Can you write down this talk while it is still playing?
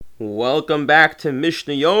Welcome back to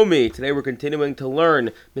Mishna Yomi. Today we're continuing to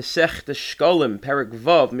learn Masech Shekalim, Perek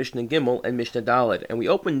Vav, Mishna Gimel, and Mishna Daled. And we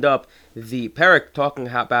opened up the Perek talking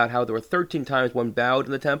about how there were 13 times one bowed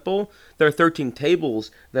in the temple. There are 13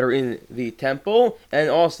 tables that are in the temple.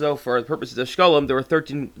 And also, for the purposes of Shekalim, there were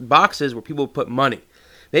 13 boxes where people would put money.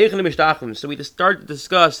 So we just started to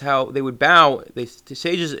discuss how they would bow. The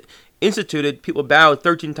sages instituted people bowed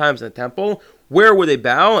 13 times in the temple. Where would they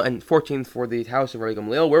bow? And 14 for the house of Rabbi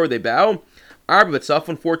Gamliel. Where would they bow? Arba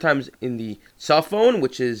Tzafon, 4 times in the Tzafon,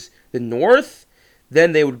 which is the north.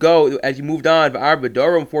 Then they would go, as you moved on, Arba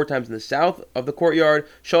Dorum, 4 times in the south of the courtyard.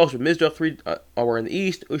 Shalosh Mizrach, 3 were in the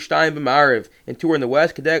east. Ushtayim b'Ma'ariv, and 2 were in the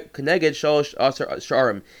west. Keneged Shalosh Asar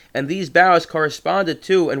Sharim. And these bows corresponded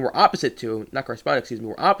to, and were opposite to,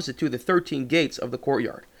 were opposite to the 13 gates of the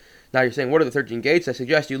courtyard. Now you're saying, what are the 13 gates? I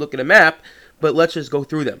suggest you look at a map, but let's just go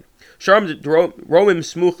through them. Romim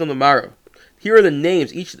Smuchim Lamara. Here are the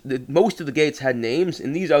names. Most of the gates had names,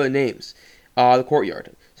 and these are the names. The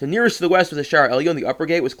courtyard. So nearest to the west was the Shar Elyon. The upper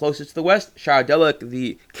gate was closest to the west. Shar Delek,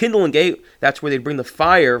 the kindling gate. That's where they'd bring the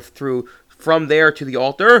fire through from there to the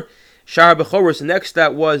altar. Shar Bechorus, the next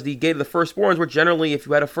that was the gate of the firstborns, where generally, if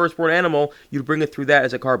you had a firstborn animal, you'd bring it through that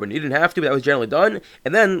as a carbon. You didn't have to, but that was generally done.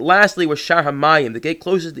 And then, lastly, was Shar HaMayim. The gate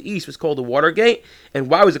closest to the east was called the water gate. And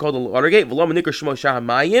why was it called the water gate? V'lo Nikar Shmo Shar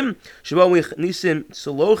HaMayim, Shebo Nisim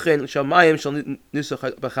Solochen Shal Mayim Shal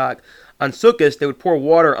Nusach B'chag. On Sukkot, they would pour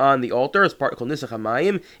water on the altar, as part called Nisach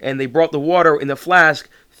HaMayim, and they brought the water in the flask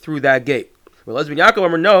through that gate. Well, Lesbian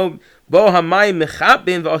Yaakov no, Bo Hamayim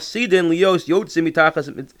Mechapin V'Asidin Lios Yotzim Mitachas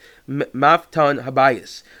Maftan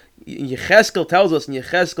Habayis. Yecheskel tells us in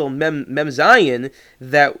Yecheskel Mem Zayin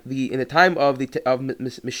that in the time of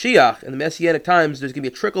Mashiach, in the Messianic times, there's going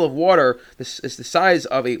to be a trickle of water. This is the size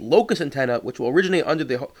of a locust antenna, which will originate under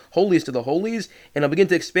the holiest of the holies, and it'll begin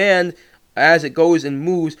to expand as it goes and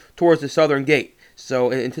moves towards the southern gate.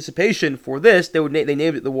 So, in anticipation for this, they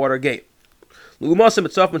named it the water gate.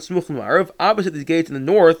 Opposite these gates in the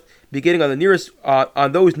north, beginning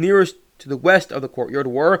on those nearest to the west of the courtyard,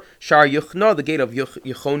 were Shar Yuchna, the gate of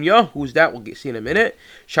Yechonia, who's that we'll see in a minute.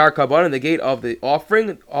 Shar Kaban, the gate of the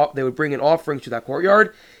offering. They would bring an offering to that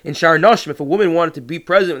courtyard. And Shar Nashim, if a woman wanted to be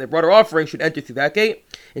present when they brought her offering, should enter through that gate.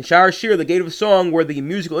 And Shar Shir, the gate of song, where the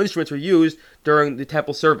musical instruments were used during the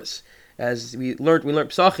temple service. As we learned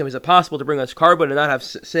Psachim, is it possible to bring us carbon and not have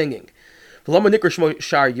singing? Why was it called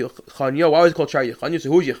Shar Yechonia? So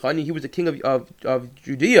who was Yechonia? He was the king of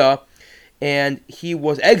Judea, and he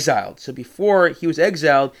was exiled. So before he was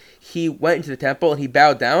exiled, he went into the temple and he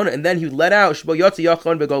bowed down, and then he let out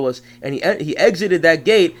and he exited that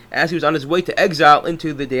gate as he was on his way to exile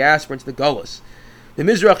into the diaspora, into the Golos. The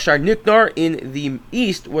Mizrach Shar Niknar in the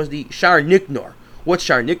east was the Shar Niknar. What's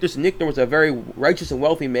Shar Niknar? So Niknar was a very righteous and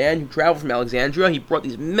wealthy man who traveled from Alexandria. He brought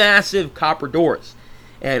these massive copper doors.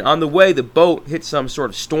 And on the way, the boat hit some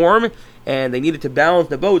sort of storm, and they needed to balance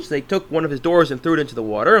the boat, so they took one of his doors and threw it into the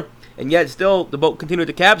water. And yet, still, the boat continued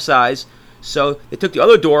to capsize, so they took the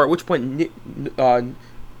other door, at which point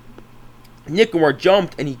Nicanor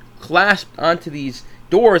jumped, and he clasped onto these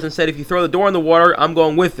doors and said, if you throw the door in the water, I'm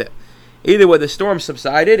going with it. Either way, the storm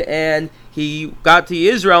subsided, and he got to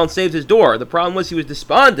Israel and saved his door. The problem was he was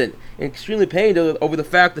despondent and extremely pained over the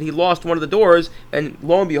fact that he lost one of the doors, and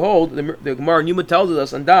lo and behold, the Gemara Numa tells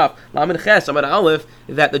us on Daf, Lamed Ches, Amad Aleph,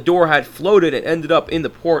 that the door had floated and ended up in the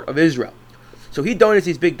port of Israel. So he donates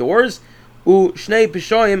these big doors, Shnei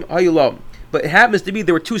Pishoyim Hayulom. But it happens to be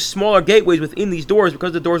there were 2 smaller gateways within these doors.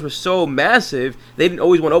 Because the doors were so massive, they didn't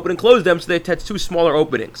always want to open and close them, so they had 2 smaller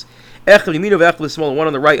openings. Echel Yaminu v'Echel smaller, one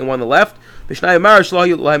on the right and one on the left. There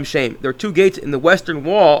are 2 gates in the western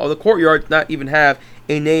wall of the courtyard that not even have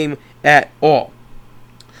a name at all.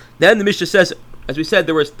 Then the Mishna says, as we said,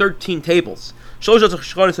 there was 13 tables. There were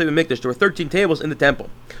 13 tables in the temple.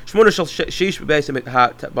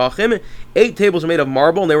 8 tables were made of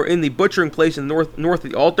marble, and they were in the butchering place in the north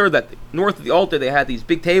of the altar. North of the altar, they had these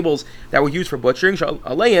big tables that were used for butchering.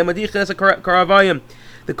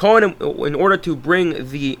 The Kohen, in order to bring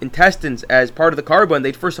the intestines as part of the carbon,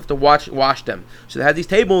 they'd first have to wash them. So they had these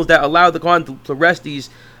tables that allowed the Kohen to rest these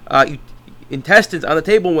intestines on the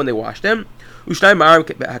table when they washed them. 2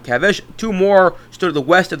 more stood at the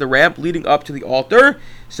west of the ramp leading up to the altar.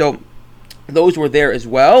 So those were there as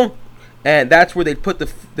well. And that's where they'd put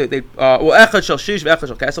Echad Shel Shish v'Echad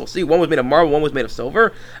Shel Kesel. See, one was made of marble, one was made of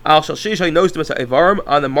silver. Al Shel Shish on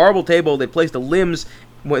the marble table, they placed the limbs.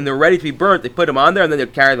 When they're ready to be burnt, they put them on there, and then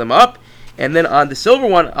they'd carry them up. And then on the silver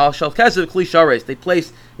one, Al Shel Kesel Kli Shares, they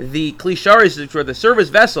placed the Kli Shares, which were the service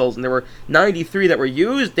vessels, and there were 93 that were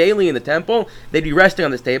used daily in the temple. They'd be resting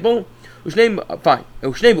on this table. Fine.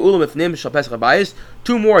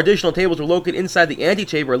 Two more additional tables were located inside the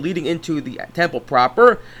antechamber leading into the temple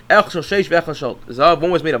proper.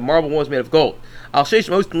 One was made of marble, one was made of gold. The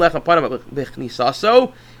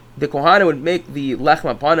Kohanim would make the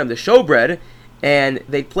lechem apanim, the showbread, and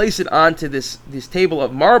they place it onto this table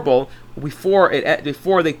of marble before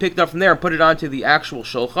they picked it up from there and put it onto the actual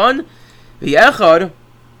shulchan. The echad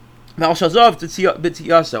and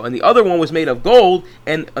the other one was made of gold,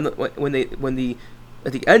 and at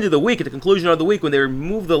the end of the week, at the conclusion of the week, when they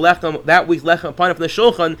removed that week's lechem upon it from the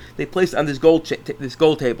shulchan, they placed it on this gold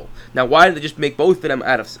table. Now, why did they just make both of them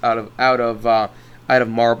out of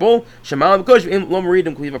marble? Shemalim b'kodesh im lo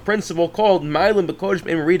meridim. We have a principle called Mailim b'kodesh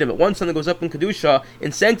im meridim. But once something goes up in kedusha,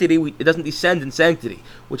 in sanctity, it doesn't descend in sanctity.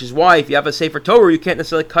 Which is why, if you have a Sefer Torah, you can't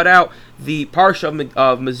necessarily cut out the parsha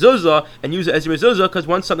of mezuzah and use it as a mezuzah, because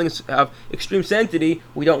once something is of extreme sanctity,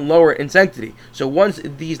 we don't lower it in sanctity. So once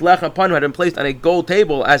these lechem panim had been placed on a gold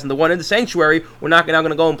table, as in the one in the sanctuary, we're not now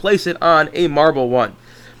going to go and place it on a marble one.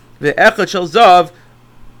 The echad shel zav.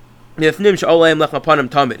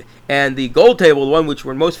 And the gold table, the one which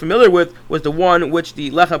we're most familiar with, was the one which the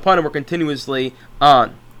lechem panim were continuously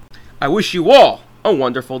on. I wish you all a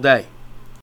wonderful day.